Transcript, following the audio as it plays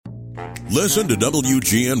Listen to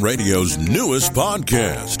WGN Radio's newest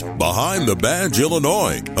podcast, Behind the Badge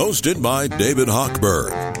Illinois, hosted by David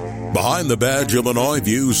Hochberg. Behind the Badge Illinois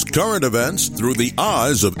views current events through the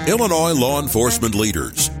eyes of Illinois law enforcement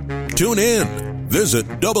leaders. Tune in. Visit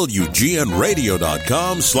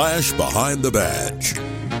WGNRadio.com/Behind the Badge.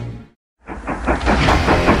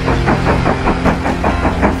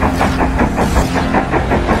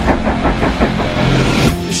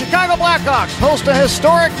 Chicago Blackhawks host a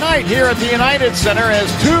historic night here at the United Center as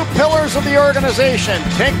two pillars of the organization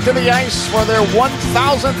take to the ice for their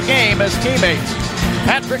 1,000th game as teammates.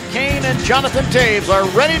 Patrick Kane and Jonathan Toews are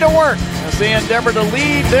ready to work as they endeavor to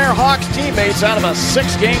lead their Hawks teammates out of a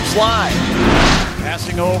 6-game slide.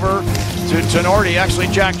 Passing over to Tenorti. Actually,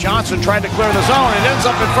 Jack Johnson tried to clear the zone. It ends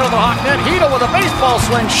up in front of the Hawk net. Hedl with a baseball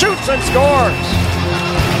swing, shoots and scores.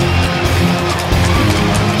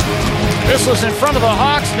 This was in front of the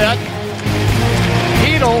Hawks net.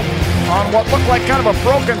 Hedl on what looked like kind of a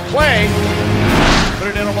broken play. Put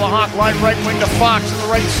it in over the Hawk line, right wing to Fox in the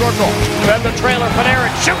right circle. Then the trailer, Panarin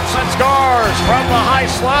shoots and scores from the high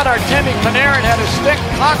slot. Artemi Panarin had his stick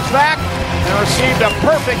cocked back and received a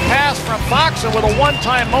perfect pass from Fox, and with a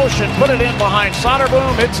one-time motion, put it in behind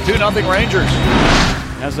Soderblom. It's 2-0 Rangers.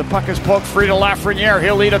 As the puck is poked free to Lafreniere,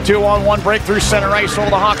 he'll lead a 2-on-1 breakthrough center ice over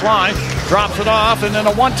the Hawk line. Drops it off, and then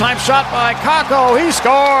a one-time shot by Kakko. He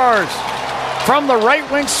scores! From the right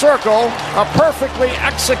wing circle, a perfectly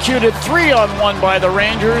executed 3-on-1 by the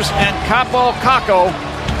Rangers, and Kaapo Kakko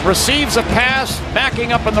receives a pass,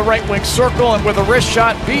 backing up in the right wing circle, and with a wrist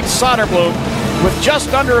shot beats Soderblom. With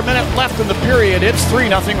just under a minute left in the period, it's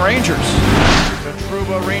 3-0 Rangers. The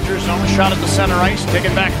Trouba Rangers zone shot at the center ice,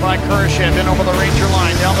 taken back by Kurashev in over the Ranger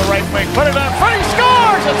line, down the right wing, put it in front, he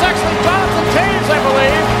scores! It's actually Jonathan Toews, I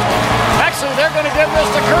believe. Actually, they're going to give this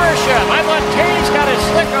to Kurashev. I thought Toews got his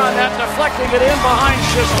stick on that, deflecting it in behind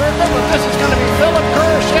Shesterkin, but this is going to be Philip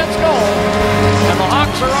Kurashev's goal. And the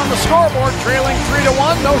Hawks are on the scoreboard, trailing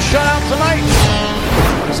 3-1. No shutout tonight.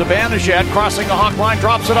 Zibanejad crossing the Hawk line,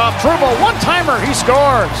 drops it off. Trouba, one-timer, he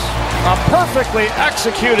scores. A perfectly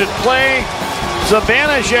executed play.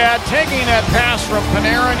 Zibanejad taking that pass from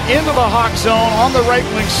Panarin into the Hawk zone on the right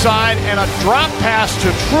wing side, and a drop pass to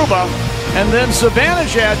Trouba. And then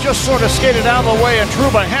Zibanejad just sort of skated out of the way, and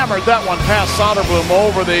Trouba hammered that one past Soderblom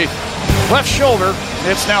over the left shoulder.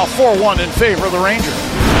 It's now 4-1 in favor of the Rangers.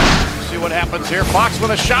 See what happens here. Fox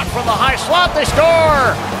with a shot from the high slot. They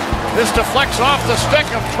score! This deflects off the stick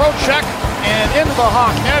of Trocheck and into the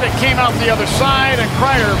Hawk net. It came out the other side, and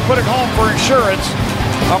Kreider put it home for insurance.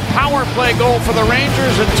 A power play goal for the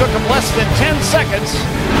Rangers. It took them less than 10 seconds.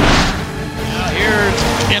 Now here's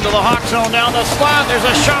into the Hawk zone down the slot. There's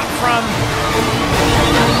a shot from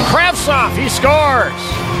Kravtsov. He scores.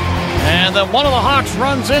 And then one of the Hawks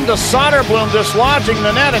runs into Soderblom, dislodging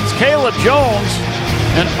the net. It's Caleb Jones.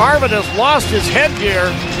 And Arvid has lost his headgear.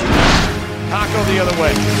 Kakko the other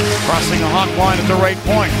way, crossing the Hawk line at the right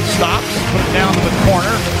point. Stops, put it down to the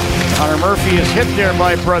corner. Connor Murphy is hit there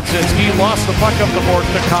by Brodzinski. Lost the puck up the board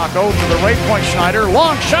to Kakko. To the right point, Schneider.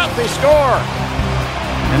 Long shot, they score.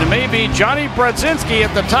 And it may be Johnny Brodzinski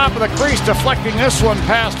at the top of the crease, deflecting this one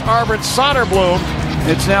past Arvid Soderblom.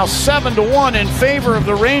 It's now 7-1 in favor of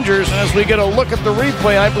the Rangers. And as we get a look at the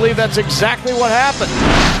replay, I believe that's exactly what happened.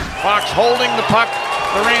 Fox holding the puck.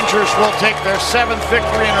 The Rangers will take their 7th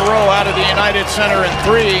victory in a row out of the United Center in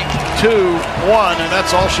 3, 2, 1, and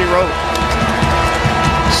that's all she wrote.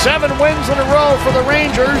 7 wins in a row for the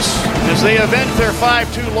Rangers as they avenge their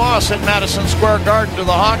 5-2 loss at Madison Square Garden to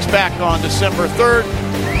the Hawks back on December 3rd.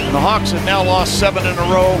 And the Hawks have now lost 7 in a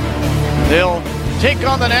row. They'll take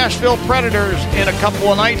on the Nashville Predators in a couple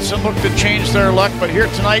of nights and look to change their luck. But here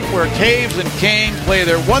tonight, where Toews and Kane play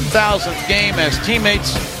their 1,000th game as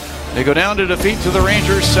teammates, they go down to defeat to the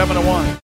Rangers 7-1.